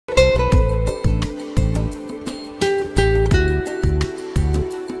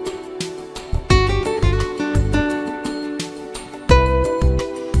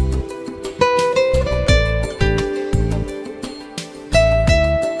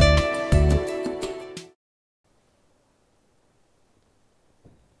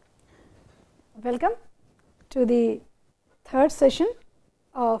Welcome to the third session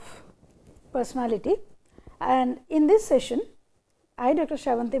of personality, and in this session I, Dr.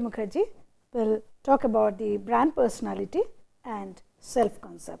 Shravanti Mukherjee, will talk about the brand personality and self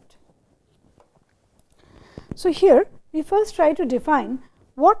concept. So, here we first try to define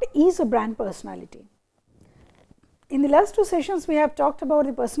what is a brand personality. In the last two sessions we have talked about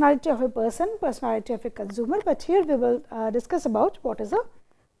the personality of a person, personality of a consumer, but here we will discuss about what is a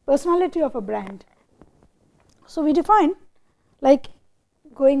personality of a brand. So, we define, like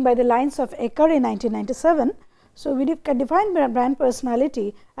going by the lines of Ecker in 1997. So, we can define brand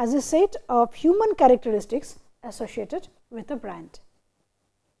personality as a set of human characteristics associated with a brand.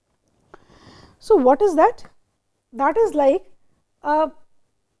 So, what is that? That is like a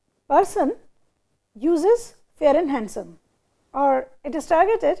person uses fair and handsome, or it is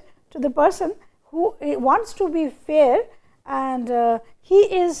targeted to the person who wants to be fair, and he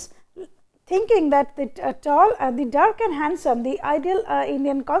is thinking that the tall, the dark and handsome, the ideal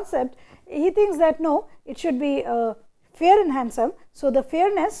Indian concept, he thinks that no, it should be fair and handsome. So, the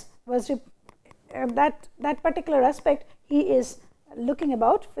fairness was that particular aspect he is looking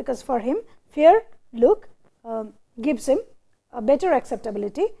about, because for him fair look gives him a better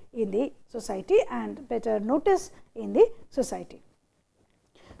acceptability in the society and better notice in the society.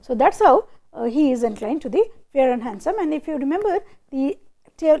 So, that is how he is inclined to the fair and handsome. And if you remember the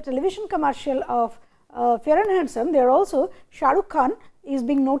television commercial of Fair and Handsome, there also Shah Rukh Khan is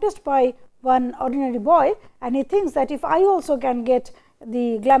being noticed by one ordinary boy, and he thinks that if I also can get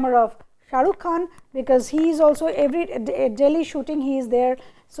the glamour of Shah Rukh Khan, because he is also every Delhi shooting he is there.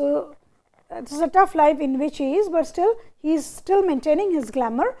 So, it is a tough life in which he is, but still he is still maintaining his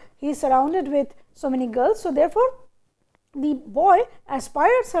glamour. He is surrounded with so many girls. So, therefore, the boy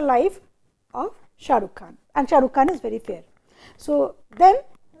aspires a life of Shah Rukh Khan, and Shah Rukh Khan is very fair. So, then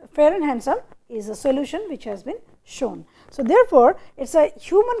Fair and Handsome is a solution which has been shown. So, therefore, it is a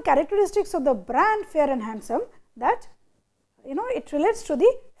human characteristics of the brand Fair and Handsome that it relates to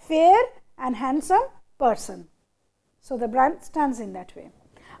the fair and handsome person. So, the brand stands in that way.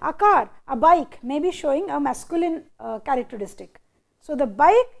 A car, a bike may be showing a masculine characteristic. So, the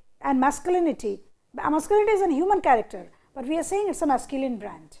bike and masculinity is a human character, but we are saying it is a masculine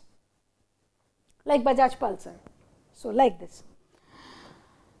brand, like Bajaj Pulsar. So, like this.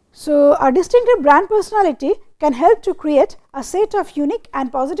 So, a distinctive brand personality can help to create a set of unique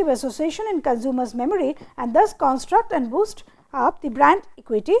and positive association in consumers' memory, and thus construct and boost up the brand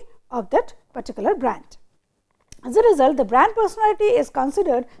equity of that particular brand. As a result, the brand personality is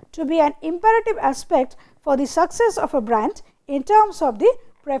considered to be an imperative aspect for the success of a brand in terms of the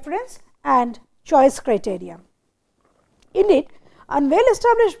preference and choice criteria. Indeed, a well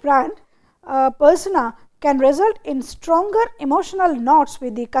established brand persona can result in stronger emotional knots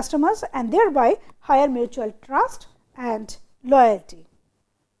with the customers, and thereby higher mutual trust and loyalty,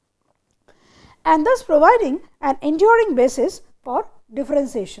 and thus providing an enduring basis for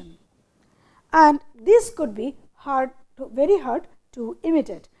differentiation. And this could be very hard to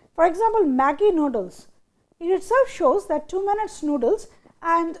imitate. For example, Maggi noodles, it itself shows that 2 minutes noodles,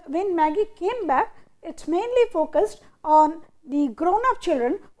 and when Maggi came back, it mainly focused on the grown up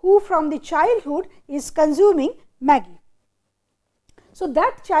children who from the childhood is consuming Maggi. So,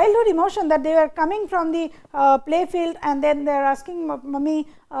 that childhood emotion that they were coming from the play field, and then they are asking mummy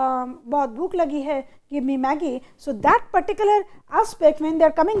bahut bhook lagi hai, give me Maggi. So, that particular aspect, when they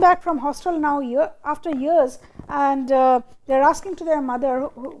are coming back from hostel now after years, and they are asking to their mother,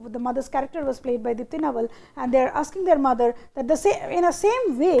 the mother's character was played by Dipti Naval, and they are asking their mother that in the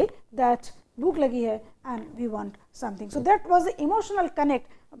same way that bhook lagi hai and we want something. So, that was the emotional connect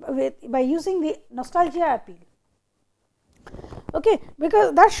by using the nostalgia appeal. Okay,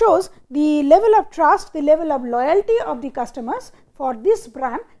 because that shows the level of trust, the level of loyalty of the customers for this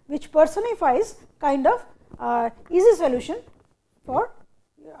brand, which personifies kind of easy solution for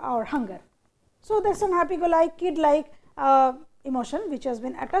our hunger. So, that is an happy go lucky kid like emotion which has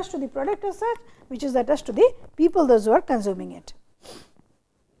been attached to the product as such, which is attached to the people those who are consuming it.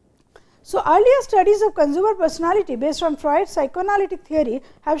 So, earlier studies of consumer personality based on Freud's psychoanalytic theory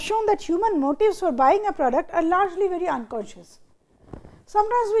have shown that human motives for buying a product are largely very unconscious.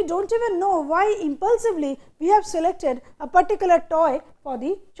 Sometimes we do not even know why impulsively we have selected a particular toy for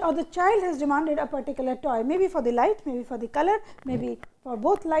the child has demanded a particular toy, maybe for the light, maybe for the color, maybe for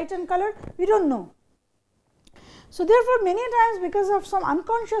both light and color, we do not know. So, therefore, many times because of some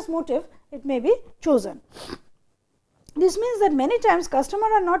unconscious motive it may be chosen. This means that many times customers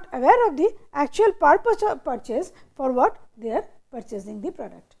are not aware of the actual purpose of purchase for what they are purchasing the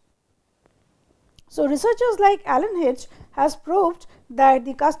product. So, researchers like Alan Hitch has proved that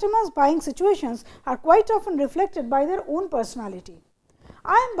the customers' buying situations are quite often reflected by their own personality.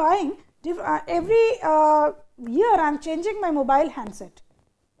 I am buying every year I am changing my mobile handset,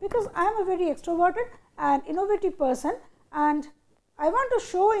 because I am a very extroverted and innovative person, and I want to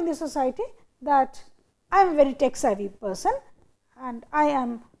show in the society that I am a very tech savvy person and I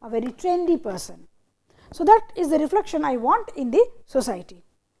am a very trendy person. So, that is the reflection I want in the society.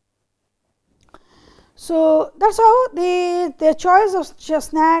 So, that is how their choice of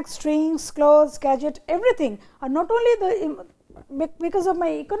snacks, drinks, clothes, gadget, everything are not only because of my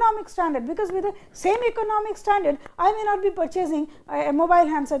economic standard, because with the same economic standard I may not be purchasing a mobile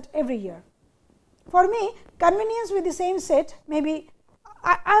handset every year. For me, convenience with the same set, maybe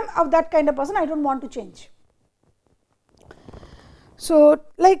I am of that kind of person, I do not want to change. So,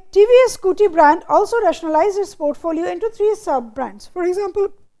 like TVS Scooty brand also rationalized its portfolio into 3 sub brands. For example,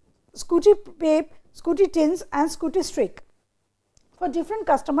 Scooty Pape, Scooty Tins and Scooty Streak for different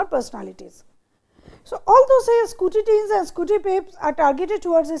customer personalities. So, although say Scooty Tins and Scooty Papes are targeted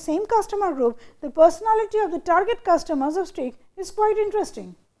towards the same customer group, the personality of the target customers of Streak is quite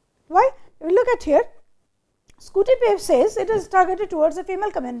interesting. Why? If you look at here, Scooty Pape says it is targeted towards the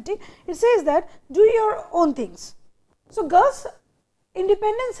female community. It says that do your own things. So, girls'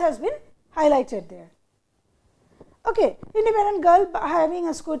 independence has been highlighted there. Okay, independent girl having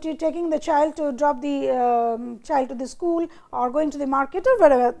a scooty, taking the child to drop the child to the school or going to the market or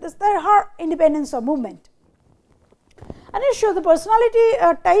whatever, this is her independence of movement. And it shows the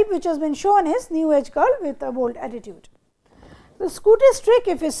personality type which has been shown is new age girl with a bold attitude. The Scooty Streak,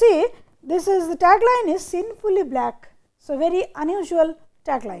 if you see, this is the tagline is sinfully black. So, very unusual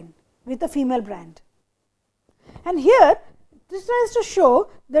tagline with a female brand. And here this tries to show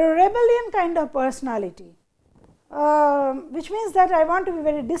the rebellion kind of personality. Which means that I want to be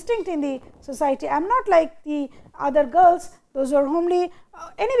very distinct in the society. I am not like the other girls, those who are homely.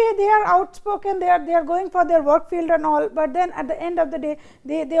 Anyway, they are outspoken, they are going for their work field and all, but then at the end of the day,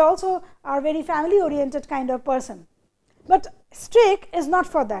 they also are very family oriented kind of person. But Streak is not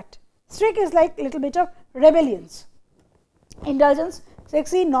for that. Streak is like little bit of rebellions, indulgence,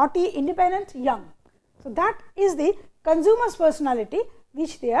 sexy, naughty, independent, young. So, that is the consumer's personality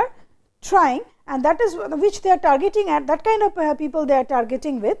which they are trying, and that is which they are targeting at, that kind of people they are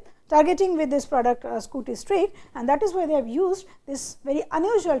targeting with this product Scooty Streak, and that is why they have used this very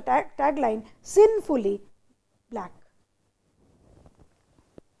unusual tagline sinfully black.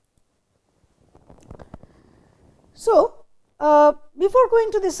 So, before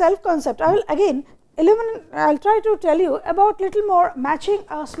going to the self concept, I will again illuminate, I will try to tell you about little more matching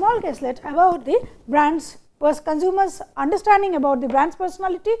a small caselet about the brand's consumers understanding about the brand's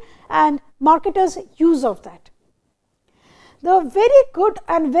personality and marketers use of that. The very good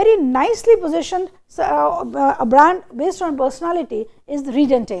and very nicely positioned a brand based on personality is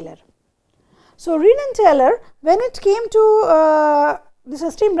Reed and Taylor. So, Reed and Taylor, when it came to this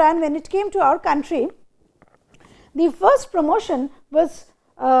esteemed brand, when it came to our country, the first promotion was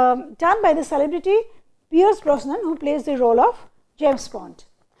done by the celebrity Pierce Brosnan, who plays the role of James Bond.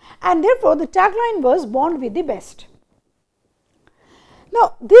 And therefore, the tagline was Bond with the best.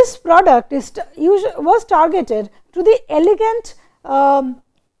 Now, this product was targeted to the elegant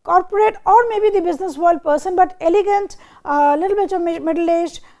corporate or maybe the business world person, but elegant, little bit of middle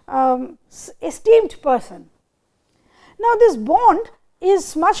aged, esteemed person. Now, this Bond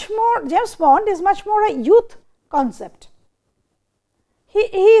is much more, James Bond is much more a youth concept. He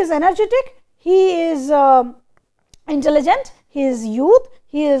is energetic, he is intelligent, he is youth,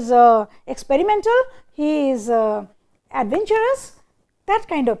 he is experimental, he is adventurous, that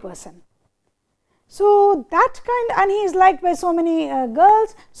kind of person. So, that kind, and he is liked by so many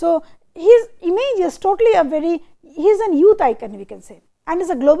girls. So, his image is totally a very, he is a youth icon we can say, and is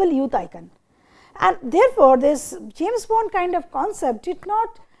a global youth icon. And therefore, this James Bond kind of concept did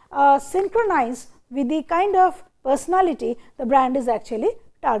not synchronize with the kind of personality the brand is actually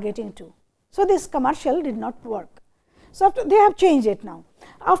targeting to. So, this commercial did not work. So, after they have changed it now.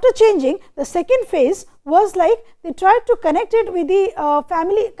 After changing, the second phase was like they tried to connect it with the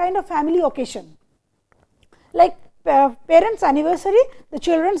family kind of family occasion, like parents' anniversary, the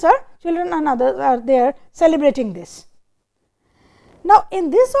children and others are there celebrating this. Now, in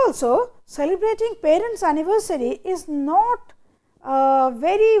this also celebrating parents' anniversary is not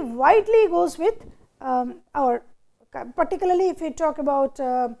very widely goes with our, particularly if we talk about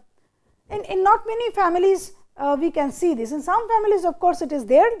in not many families we can see this. In some families, of course, it is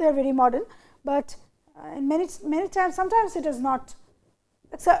there, they are very modern, but in many times, sometimes it is not,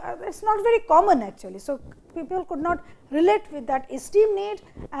 it's not very common actually. So, people could not relate with that esteem need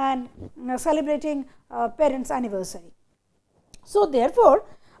and celebrating parents' anniversary. So, therefore,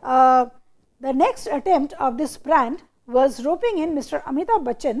 the next attempt of this brand was roping in Mr. Amitabh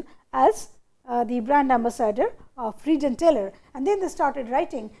Bachchan as the brand ambassador of Reed and Taylor, and then they started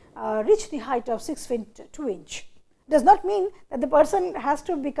writing reach the height of 6 feet 2 inch. Does not mean that the person has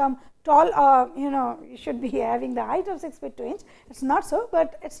to become tall, you should be having the height of 6 feet 2 inch. It's not so,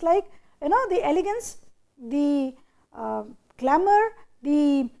 but it's like the elegance, the glamour,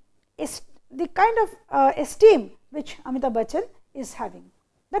 the kind of esteem which Amitabh Bachchan is having.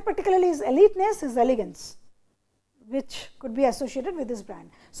 That particularly is eliteness, is elegance, which could be associated with this brand.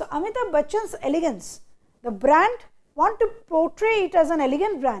 So, Amitabh Bachchan's elegance, the brand want to portray it as an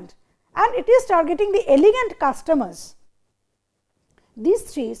elegant brand, and it is targeting the elegant customers. These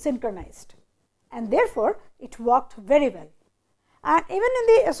three synchronized, and therefore, it worked very well. And even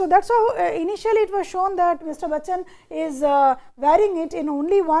in the, so that is how initially it was shown that Mr. Bachchan is wearing it in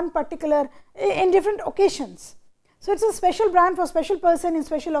only one particular, in different occasions. So, it is a special brand for special person in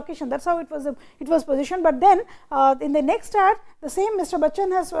special occasion, that is how it was positioned. But then in the next ad, the same Mr.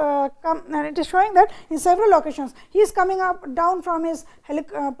 Bachchan has come, and it is showing that in several occasions he is coming up down from his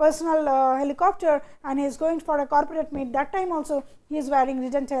personal helicopter, and he is going for a corporate meet. That time also he is wearing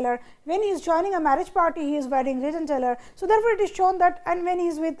Reed and Taylor. When he is joining a marriage party, he is wearing Reed and Taylor. So, therefore, it is shown that, and when he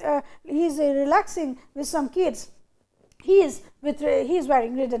is with he is relaxing with some kids, he is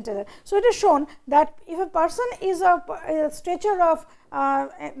wearing Reed and Taylor. So, it is shown that if a person is a stature of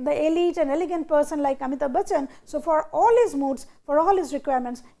the elite and elegant person like Amitabh Bachchan, so for all his moods, for all his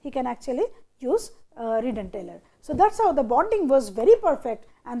requirements, he can actually use Reed and Taylor. So, that is how the bonding was very perfect,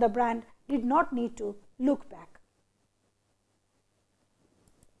 and the brand did not need to look back.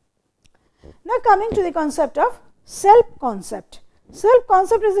 Now, coming to the concept of self concept. Self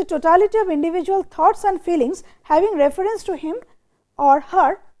concept is the totality of individual thoughts and feelings having reference to him or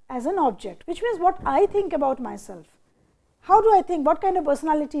her as an object, which means what I think about myself. How do I think? What kind of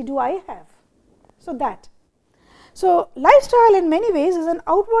personality do I have? So, that. So, lifestyle in many ways is an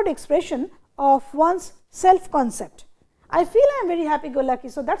outward expression of one's self concept. I feel I am very happy go lucky.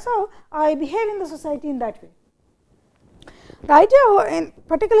 So, that is how I behave in the society in that way. The idea,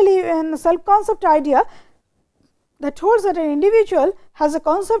 particularly in the self concept idea, that holds that an individual has a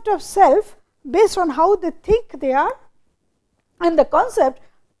concept of self based on how they think they are, and the concept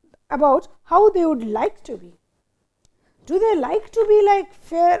about how they would like to be. Do they like to be like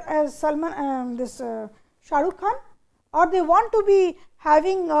fair as Salman, Shah Rukh Khan, or they want to be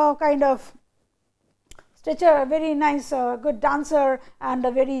having a kind of stature, a very nice good dancer and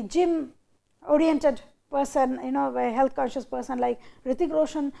a very gym oriented person, a health conscious person like Hrithik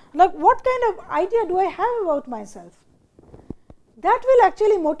Roshan. Like, what kind of idea do I have about myself? That will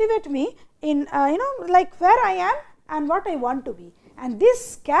actually motivate me in like where I am and what I want to be, and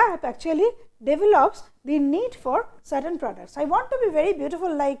this gap actually develops the need for certain products. I want to be very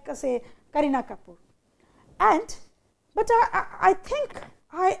beautiful like say Kareena Kapoor, but I think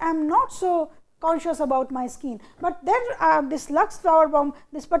I am not so conscious about my skin, but then this Lux Flower Bomb,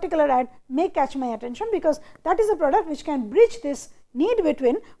 this particular ad may catch my attention, because that is a product which can bridge this need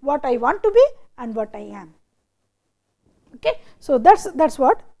between what I want to be and what I am. Okay. So, that is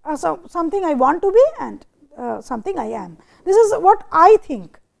what something I want to be and something I am. This is what I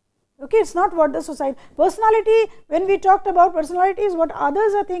think. Okay. It is not what the society, personality, when we talked about personality, is what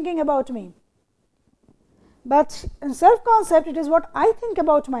others are thinking about me, but in self concept it is what I think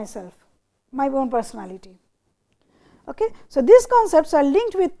about myself, my own personality. Okay. So, these concepts are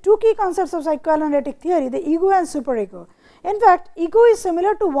linked with two key concepts of psychoanalytic theory, the ego and superego. In fact, ego is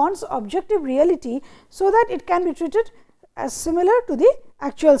similar to one's objective reality, so that it can be treated as similar to the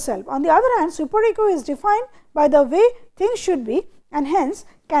actual self. On the other hand, superego is defined by the way things should be, and hence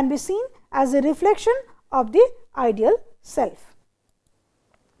can be seen as a reflection of the ideal self.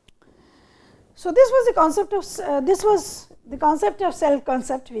 So, this was the concept of self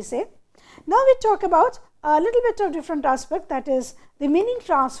concept, we say. Now, we talk about a little bit of different aspect, that is the meaning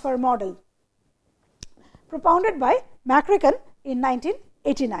transfer model propounded by McCracken in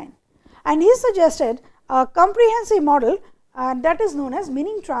 1989, and he suggested a comprehensive model, and that is known as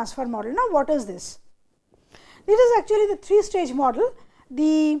meaning transfer model. Now, what is this? This is actually the 3-stage model.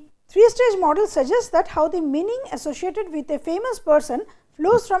 The 3-stage model suggests that how the meaning associated with a famous person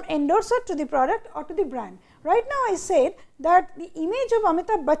flows from endorser to the product or to the brand. Right now, I said that the image of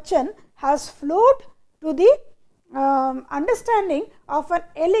Amitabh Bachchan has flowed to the understanding of an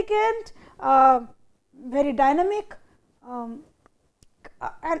elegant, very dynamic and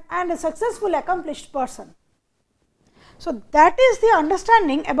a successful accomplished person. So, that is the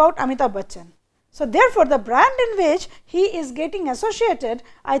understanding about Amitabh Bachchan. So, therefore, the brand in which he is getting associated,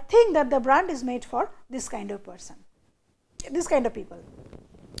 I think that the brand is made for this kind of person, this kind of people.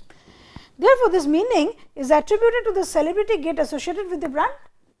 Therefore, this meaning is attributed to the celebrity get associated with the brand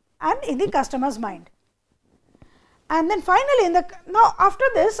and in the customer's mind. And then finally, now after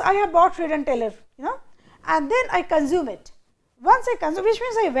this I have bought Reed and Taylor, and then I consume it. Once I consume, which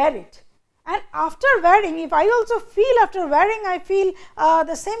means I wear it, and after wearing, if I also feel after wearing, I feel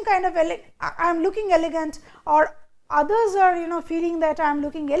the same kind of I am looking elegant, or others are feeling that I am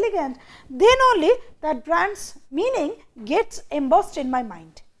looking elegant, then only that brand's meaning gets embossed in my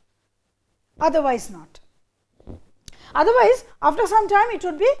mind, otherwise not. Otherwise, after some time it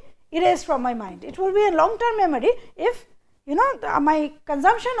would be erased from my mind. It will be a long term memory if my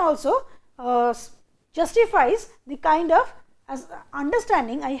consumption also justifies the kind of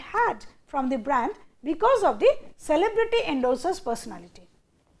understanding I had from the brand because of the celebrity endorser's personality.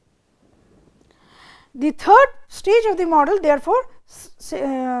 The third stage of the model therefore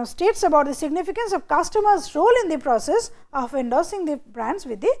states about the significance of customers' role in the process of endorsing the brands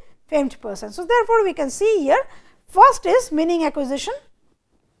with the famed person. So, therefore, we can see here first is meaning acquisition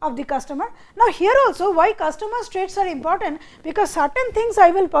of the customer. Now, here also why customer's traits are important, because certain things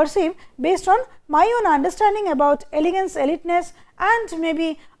I will perceive based on my own understanding about elegance, eliteness, and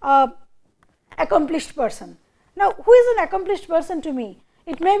maybe accomplished person. Now, who is an accomplished person to me?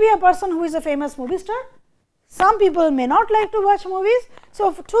 It may be a person who is a famous movie star. Some people may not like to watch movies.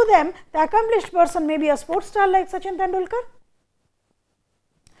 So, to them the accomplished person may be a sports star like Sachin Tendulkar.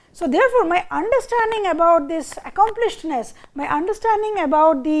 So, therefore, my understanding about this accomplishedness, my understanding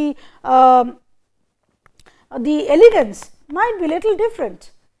about the elegance might be little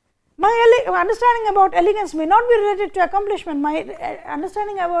different. My understanding about elegance may not be related to accomplishment. My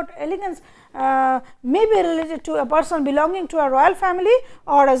understanding about elegance may be related to a person belonging to a royal family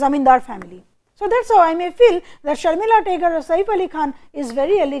or a zamindar family. So, that is how I may feel that Sharmila Tagore or Saif Ali Khan is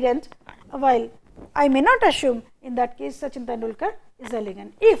very elegant, while I may not assume in that case Sachin Tendulkar is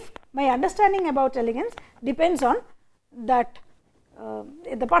elegant, if my understanding about elegance depends on that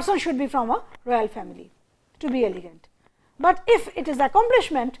the person should be from a royal family to be elegant. But if it is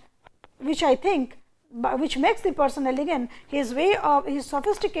accomplishment which I think which makes the person elegant, his way of his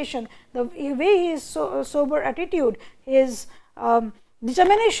sophistication, the way his sober attitude, his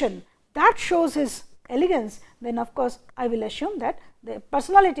determination, that shows his elegance, then of course, I will assume that the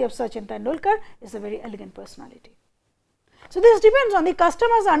personality of Sachin Tendulkar is a very elegant personality. So, this depends on the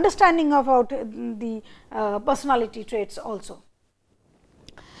customer's understanding about the personality traits also.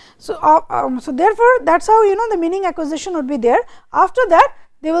 So, so therefore, that is how the meaning acquisition would be there. After that,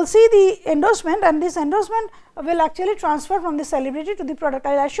 they will see the endorsement, and this endorsement will actually transfer from the celebrity to the product.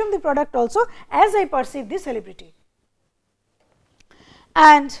 I will assume the product also as I perceive the celebrity.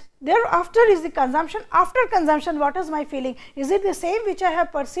 And thereafter is the consumption. After consumption, what is my feeling? Is it the same which I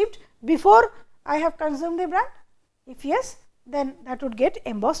have perceived before I have consumed the brand? If yes, then that would get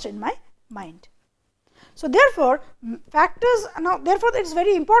embossed in my mind. So, therefore, factors now therefore, it is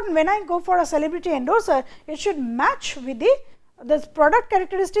very important when I go for a celebrity endorser, it should match with the product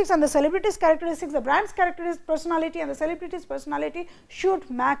characteristics and the celebrity's characteristics, the brand's characteristics, personality and the celebrity's personality should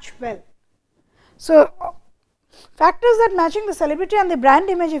match well. So, factors that matching the celebrity and the brand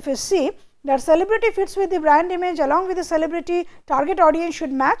image, if you see that celebrity fits with the brand image along with the celebrity, target audience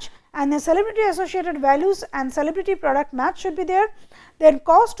should match, and the celebrity associated values and celebrity product match should be there. Then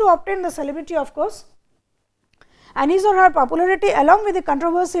cost to obtain the celebrity, of course, and his or her popularity along with the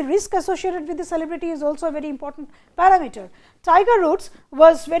controversy risk associated with the celebrity is also a very important parameter. Tiger Woods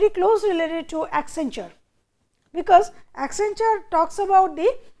was very close related to Accenture, because Accenture talks about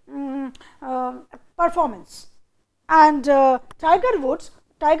the performance, and Tiger Woods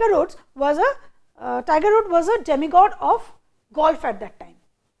was a demigod of golf at that time.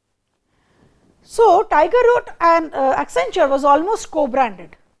 So, Tiger Woods and Accenture was almost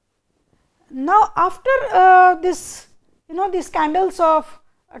co-branded. Now, after this the scandals of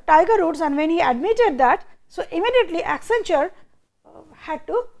Tiger Woods, and when he admitted that, so immediately Accenture had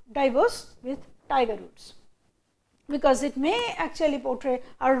to divorce with Tiger Woods, because it may actually portray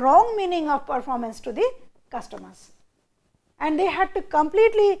a wrong meaning of performance to the customers, and they had to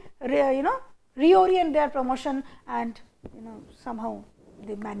completely reorient their promotion, and somehow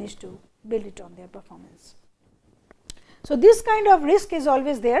they managed to build it on their performance. So, this kind of risk is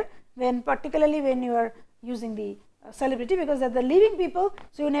always there when, particularly when you are using the celebrity, because they are the living people.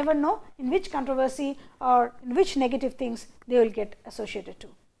 So, you never know in which controversy or in which negative things they will get associated to.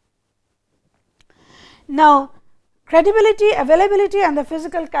 Now, credibility, availability and the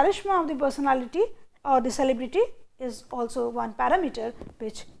physical charisma of the personality or the celebrity is also one parameter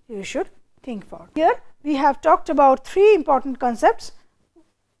which you should think for. Here we have talked about three important concepts.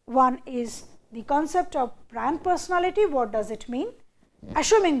 One is the concept of brand personality. What does it mean?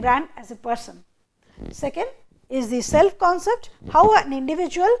 Assuming brand as a person. Second is the self concept, how an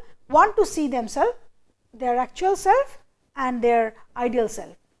individual want to see themselves, their actual self and their ideal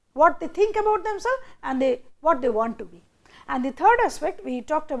self, what they think about themselves and what they want to be. And the third aspect we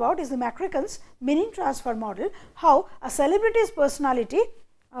talked about is the McRacken's meaning transfer model, how a celebrity's personality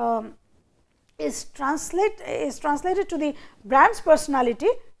is translated to the brand's personality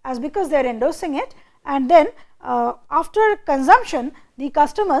as because they are endorsing it, and then after consumption the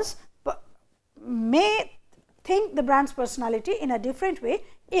customers may think the brand's personality in a different way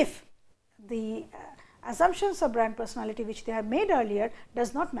if the assumptions of brand personality which they have made earlier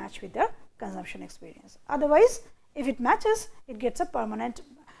does not match with their consumption experience. Otherwise, if it matches, it gets a permanent,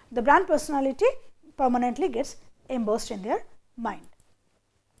 the brand personality permanently gets embossed in their mind.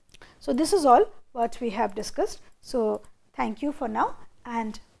 So, this is all what we have discussed. So, thank you for now,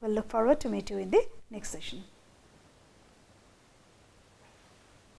 and we will look forward to meet you in the next session.